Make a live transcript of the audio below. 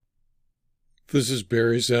This is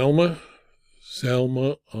Barry Zalma,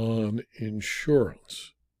 Zalma on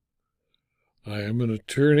Insurance. I am an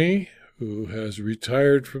attorney who has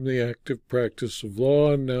retired from the active practice of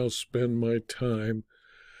law and now spend my time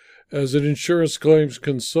as an insurance claims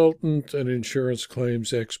consultant, an insurance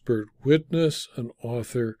claims expert witness, an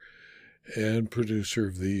author, and producer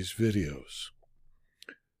of these videos.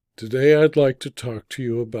 Today I'd like to talk to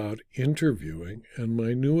you about interviewing and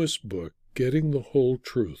my newest book, Getting the Whole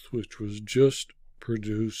Truth, which was just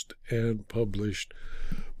produced and published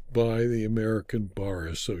by the American Bar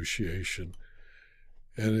Association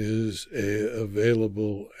and is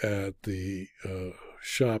available at the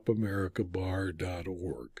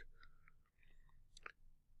shopamericabar.org.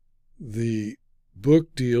 The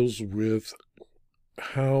book deals with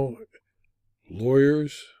how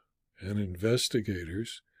lawyers and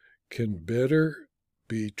investigators can better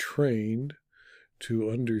be trained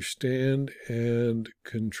to understand and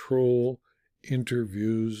control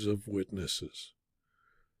interviews of witnesses.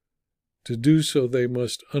 To do so, they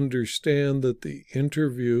must understand that the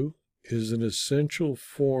interview is an essential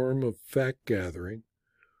form of fact-gathering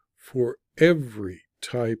for every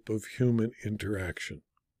type of human interaction.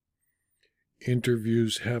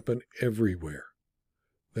 Interviews happen everywhere.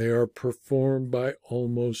 They are performed by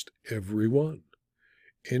almost everyone.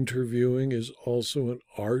 Interviewing is also an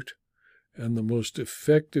art, and the most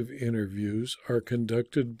effective interviews are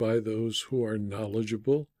conducted by those who are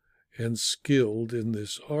knowledgeable and skilled in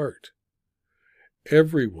this art.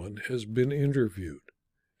 Everyone has been interviewed,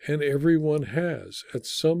 and everyone has, at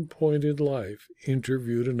some point in life,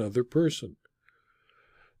 interviewed another person.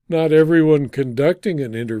 Not everyone conducting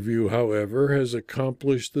an interview, however, has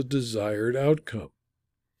accomplished the desired outcome.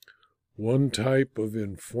 One type of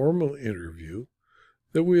informal interview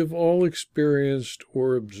that we have all experienced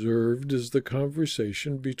or observed is the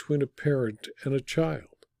conversation between a parent and a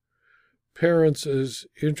child. Parents as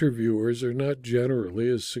interviewers are not generally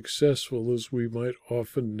as successful as we might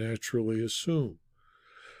often naturally assume.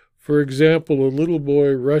 For example, a little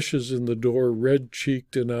boy rushes in the door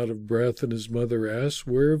red-cheeked and out of breath, and his mother asks,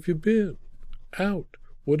 "Where have you been?" "Out."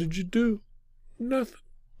 "What did you do?" "Nothing."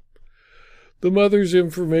 The mother's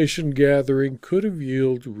information gathering could have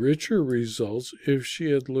yielded richer results if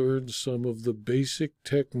she had learned some of the basic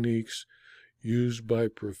techniques used by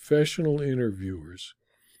professional interviewers,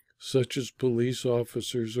 such as police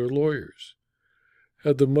officers or lawyers.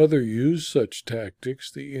 Had the mother used such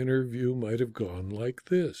tactics, the interview might have gone like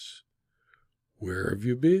this. "Where have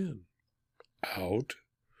you been?" "Out."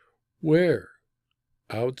 "Where?"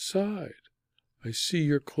 "Outside." "I see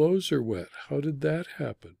your clothes are wet. How did that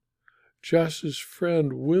happen?" "Josh's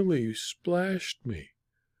friend Willie splashed me."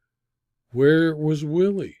 "Where was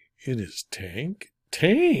Willie?" "In his tank."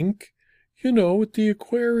 "Tank?" "You know, at the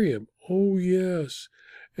aquarium." "Oh, yes.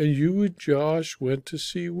 And you and Josh went to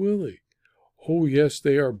see Willie." "Oh, yes,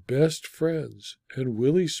 they are best friends." "And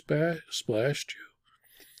Willie splashed you?"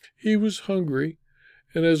 "He was hungry,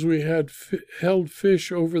 and as we had held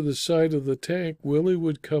fish over the side of the tank, Willie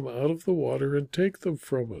would come out of the water and take them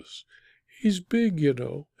from us. He's big, you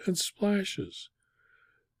know, and splashes."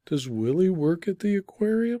 "Does Willie work at the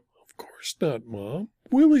aquarium?" "Of course not, Mom.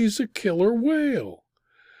 Willie's a killer whale."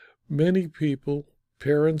 Many people,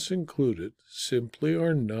 parents included, simply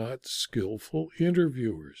are not skillful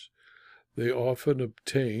interviewers. They often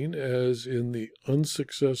obtain, as in the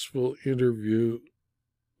unsuccessful interview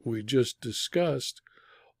we just discussed,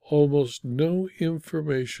 almost no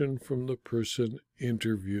information from the person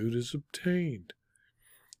interviewed is obtained.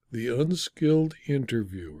 The unskilled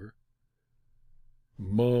interviewer,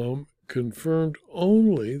 Mom, confirmed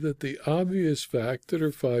only that the obvious fact that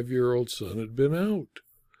her 5-year-old son had been out.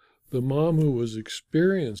 The mom, who was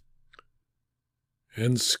experienced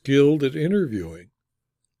and skilled at interviewing,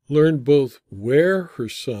 learned both where her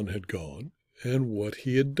son had gone and what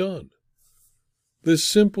he had done. This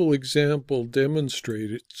simple example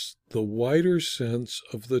demonstrates the wider sense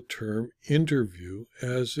of the term interview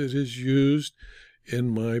as it is used in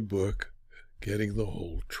my book, Getting the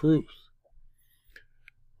Whole Truth.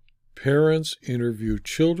 Parents interview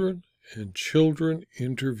children, and children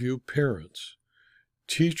interview parents.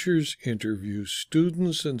 Teachers interview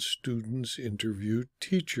students, and students interview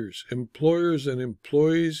teachers. Employers and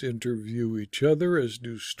employees interview each other, as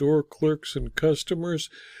do store clerks and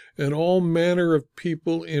customers, and all manner of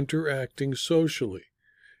people interacting socially.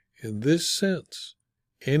 In this sense,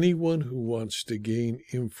 anyone who wants to gain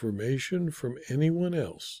information from anyone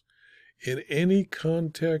else in any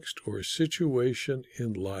context or situation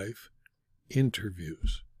in life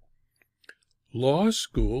interviews. Law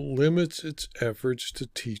school limits its efforts to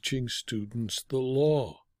teaching students the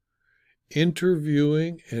law.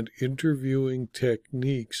 interviewing and interviewing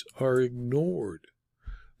techniques are ignored.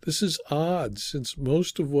 This is odd, since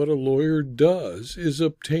most of what a lawyer does is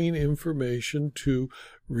obtain information to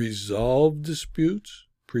resolve disputes,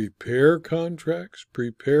 prepare contracts,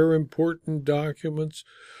 prepare important documents,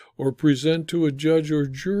 or present to a judge or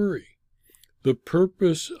jury. The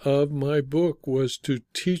purpose of my book was to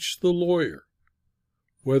teach the lawyer,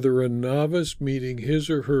 whether a novice meeting his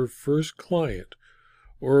or her first client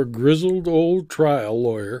or a grizzled old trial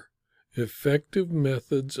lawyer, effective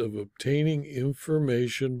methods of obtaining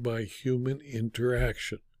information by human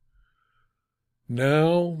interaction.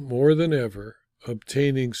 Now, more than ever,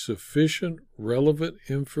 obtaining sufficient relevant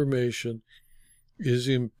information is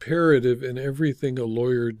imperative in everything a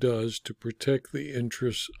lawyer does to protect the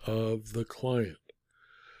interests of the client.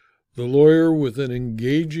 The lawyer with an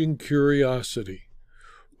engaging curiosity,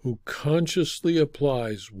 who consciously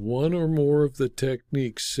applies one or more of the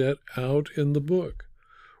techniques set out in the book,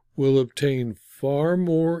 will obtain far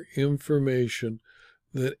more information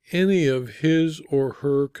than any of his or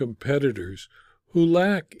her competitors who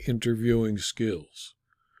lack interviewing skills.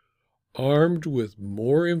 Armed with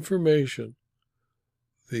more information,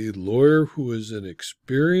 the lawyer who is an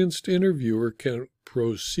experienced interviewer can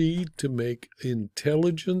proceed to make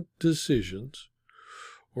intelligent decisions,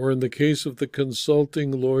 or in the case of the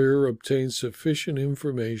consulting lawyer, obtain sufficient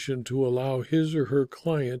information to allow his or her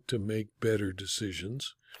client to make better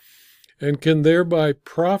decisions, and can thereby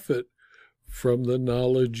profit from the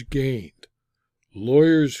knowledge gained.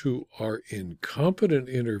 Lawyers who are incompetent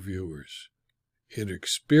interviewers,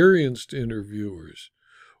 inexperienced interviewers,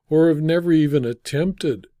 or have never even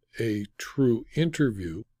attempted a true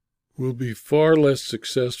interview will be far less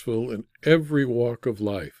successful in every walk of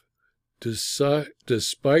life,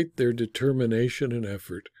 despite their determination and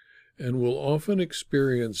effort, and will often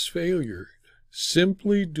experience failure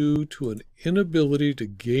simply due to an inability to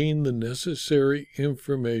gain the necessary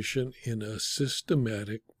information in a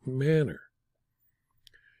systematic manner.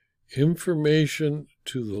 Information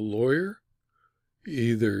to the lawyer,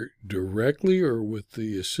 either directly or with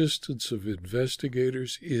the assistance of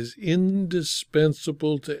investigators, is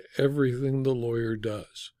indispensable to everything the lawyer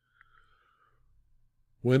does.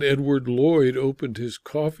 When Edward Lloyd opened his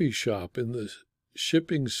coffee shop in the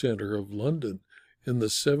shipping centre of London in the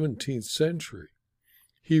 17th century,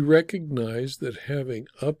 he recognized that having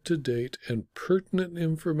up-to-date and pertinent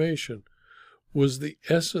information was the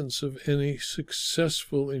essence of any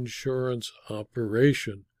successful insurance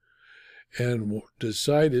operation, and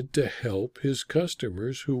decided to help his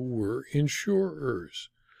customers who were insurers.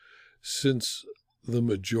 Since the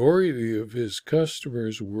majority of his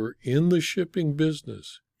customers were in the shipping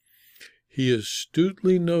business, he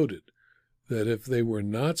astutely noted that if they were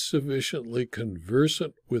not sufficiently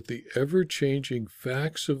conversant with the ever-changing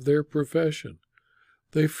facts of their profession,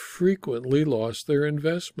 they frequently lost their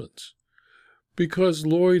investments. Because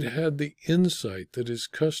Lloyd had the insight that his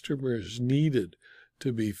customers needed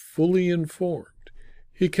to be fully informed,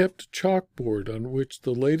 he kept a chalkboard on which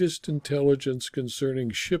the latest intelligence concerning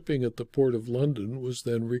shipping at the Port of London was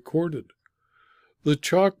then recorded. The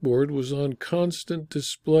chalkboard was on constant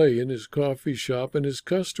display in his coffee shop, and his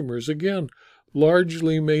customers, again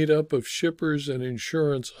largely made up of shippers and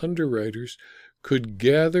insurance underwriters, could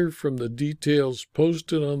gather from the details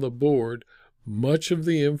posted on the board much of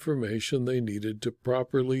the information they needed to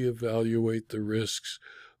properly evaluate the risks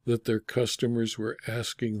that their customers were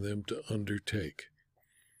asking them to undertake.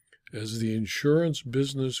 As the insurance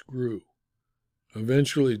business grew,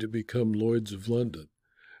 eventually to become Lloyd's of London,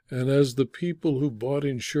 and as the people who bought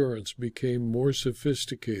insurance became more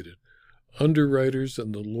sophisticated, underwriters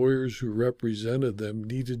and the lawyers who represented them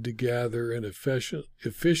needed to gather and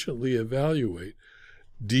efficiently evaluate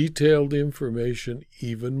detailed information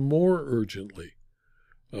even more urgently.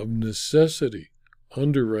 Of necessity,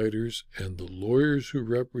 underwriters and the lawyers who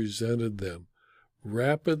represented them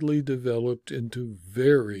rapidly developed into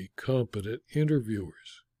very competent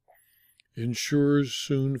interviewers. Insurers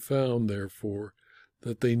soon found, therefore,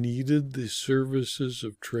 that they needed the services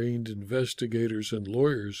of trained investigators and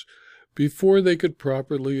lawyers before they could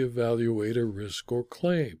properly evaluate a risk or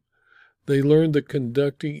claim. They learned that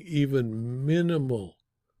conducting even minimal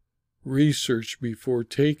research before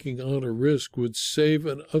taking on a risk would save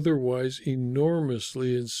an otherwise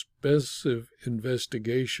enormously expensive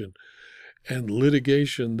investigation and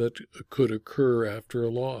litigation that could occur after a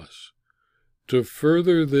loss. To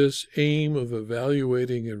further this aim of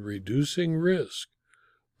evaluating and reducing risk,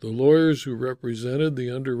 the lawyers who represented the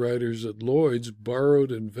underwriters at Lloyd's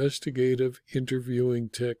borrowed investigative interviewing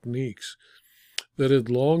techniques that had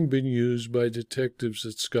long been used by detectives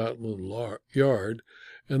at Scotland Yard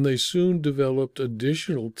and they soon developed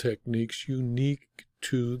additional techniques unique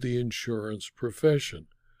to the insurance profession.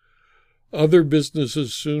 Other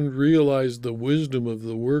businesses soon realized the wisdom of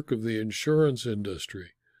the work of the insurance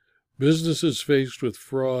industry. Businesses faced with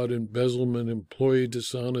fraud, embezzlement, employee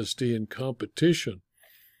dishonesty, and competition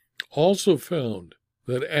also found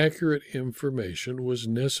that accurate information was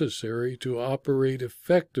necessary to operate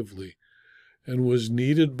effectively and was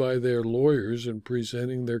needed by their lawyers in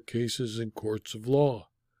presenting their cases in courts of law.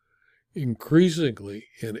 Increasingly,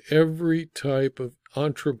 in every type of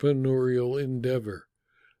entrepreneurial endeavor,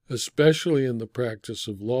 especially in the practice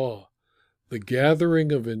of law, the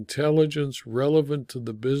gathering of intelligence relevant to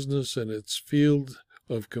the business and its field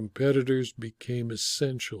of competitors became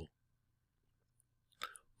essential.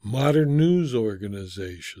 Modern news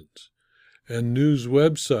organizations and news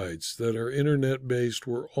websites that are internet-based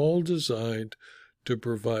were all designed to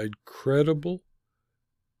provide credible,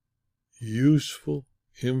 useful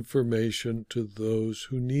information to those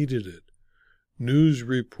who needed it. News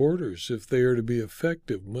reporters, if they are to be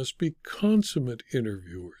effective, must be consummate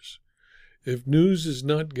interviewers. If news is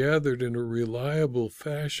not gathered in a reliable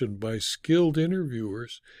fashion by skilled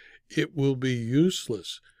interviewers, it will be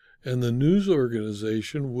useless, and the news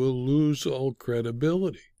organization will lose all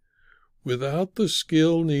credibility. Without the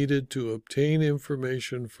skill needed to obtain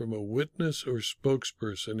information from a witness or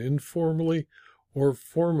spokesperson informally or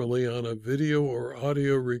formally on a video or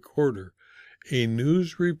audio recorder, a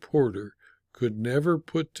news reporter could never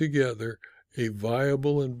put together a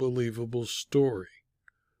viable and believable story.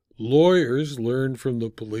 Lawyers learned from the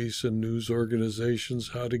police and news organizations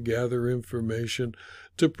how to gather information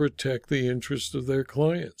to protect the interests of their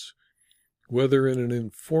clients. Whether in an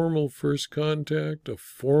informal first contact, a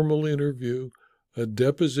formal interview, a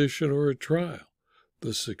deposition, or a trial,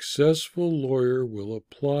 the successful lawyer will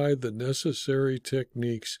apply the necessary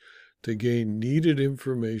techniques to gain needed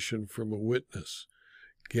information from a witness.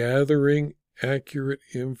 Gathering accurate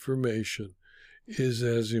information is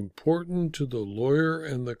as important to the lawyer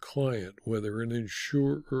and the client, whether an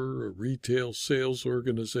insurer, a retail sales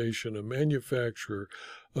organization, a manufacturer,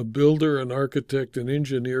 a builder, an architect, an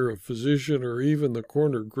engineer, a physician, or even the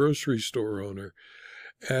corner grocery store owner,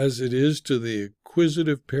 as it is to the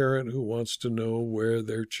inquisitive parent who wants to know where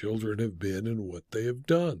their children have been and what they have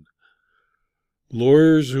done.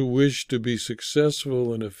 Lawyers who wish to be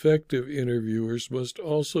successful and effective interviewers must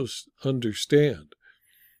also understand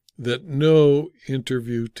that no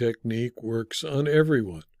interview technique works on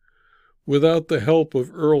everyone. Without the help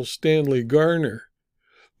of Earl Stanley Garner,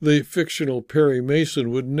 the fictional Perry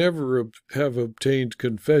Mason would never have obtained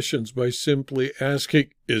confessions by simply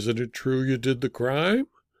asking, "Isn't it true you did the crime?"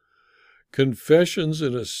 Confessions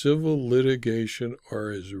in a civil litigation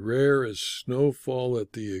are as rare as snowfall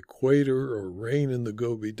at the equator or rain in the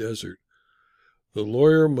Gobi Desert. The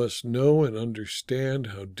lawyer must know and understand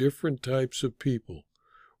how different types of people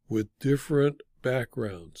with different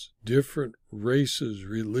backgrounds, different races,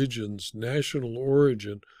 religions, national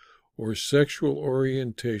origin, or sexual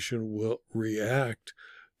orientation will react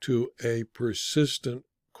to a persistent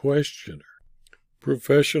questioner.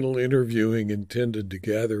 Professional interviewing intended to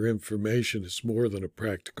gather information is more than a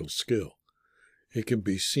practical skill. It can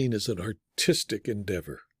be seen as an artistic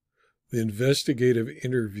endeavor. The investigative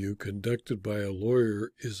interview conducted by a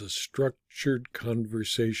lawyer is a structured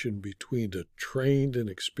conversation between a trained and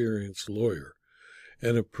experienced lawyer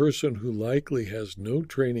and a person who likely has no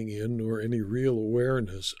training in nor any real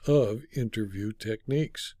awareness of interview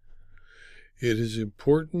techniques. It is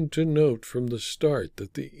important to note from the start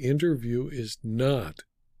that the interview is not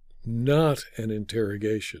an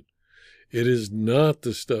interrogation. It is not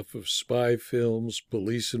the stuff of spy films,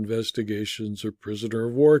 police investigations, or prisoner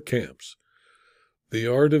of war camps. The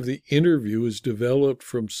art of the interview is developed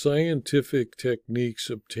from scientific techniques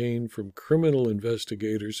obtained from criminal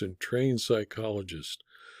investigators and trained psychologists,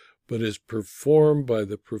 but is performed by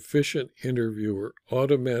the proficient interviewer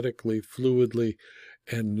automatically, fluidly,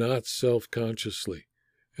 and not self-consciously.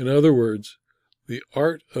 In other words, the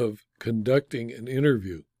art of conducting an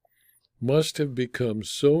interview must have become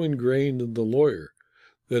so ingrained in the lawyer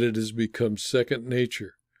that it has become second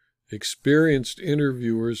nature. Experienced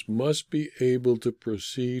interviewers must be able to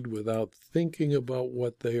proceed without thinking about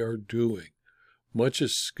what they are doing, much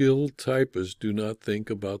as skilled typists do not think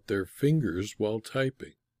about their fingers while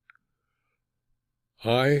typing.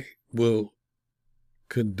 I will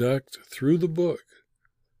conduct through the book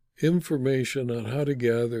information on how to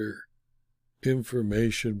gather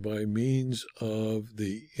information by means of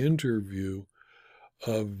the interview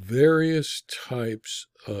of various types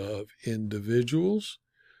of individuals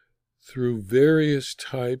through various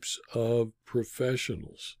types of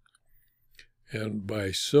professionals. And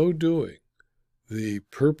by so doing, the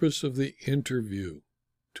purpose of the interview,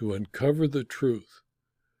 to uncover the truth,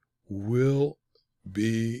 will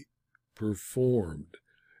be performed.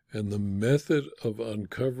 And the method of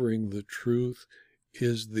uncovering the truth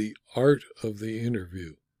is the art of the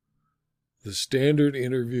interview. The standard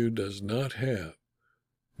interview does not have,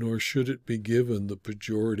 nor should it be given, the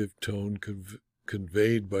pejorative tone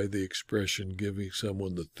conveyed by the expression giving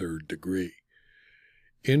someone the third degree.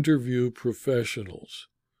 Interview professionals,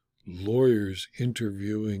 lawyers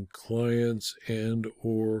interviewing clients and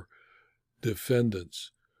or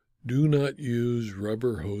defendants, do not use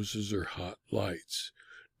rubber hoses or hot lights,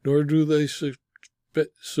 nor do they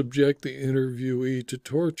subject the interviewee to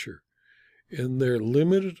torture. In their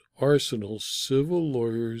limited arsenal, civil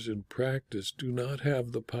lawyers in practice do not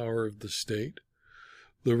have the power of the state,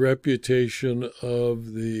 the reputation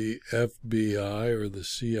of the FBI or the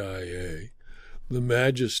CIA, the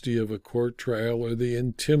majesty of a court trial, or the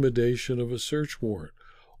intimidation of a search warrant.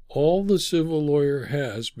 All the civil lawyer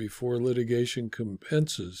has before litigation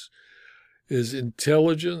commences is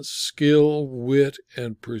intelligence, skill, wit,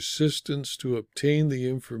 and persistence to obtain the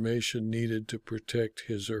information needed to protect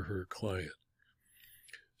his or her client.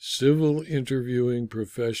 Civil interviewing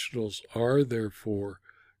professionals are, therefore,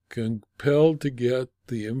 compelled to get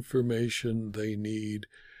the information they need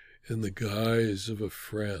in the guise of a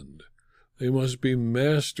friend. They must be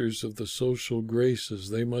masters of the social graces.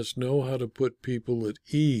 They must know how to put people at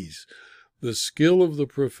ease. The skill of the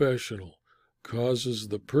professional causes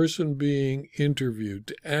the person being interviewed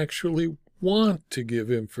to actually want to give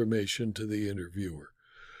information to the interviewer.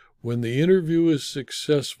 When the interview is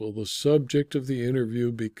successful, the subject of the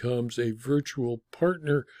interview becomes a virtual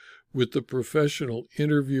partner with the professional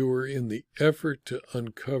interviewer in the effort to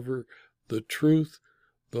uncover the truth,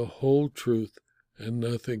 the whole truth, and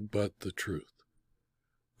nothing but the truth.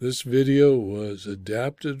 This video was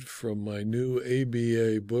adapted from my new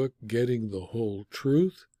ABA book, Getting the Whole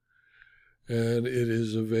Truth, and it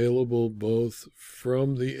is available both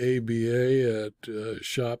from the ABA at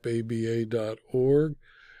shopaba.org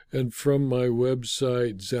and from my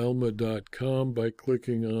website, zalma.com, by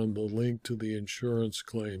clicking on the link to the Insurance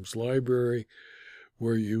Claims Library,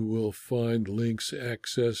 where you will find links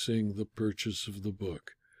accessing the purchase of the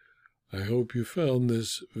book. I hope you found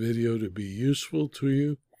this video to be useful to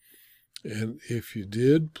you, and if you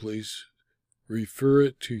did, please refer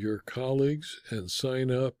it to your colleagues and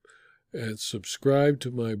sign up and subscribe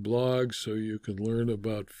to my blog so you can learn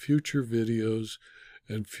about future videos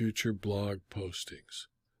and future blog postings.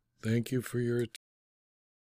 Thank you for your attention.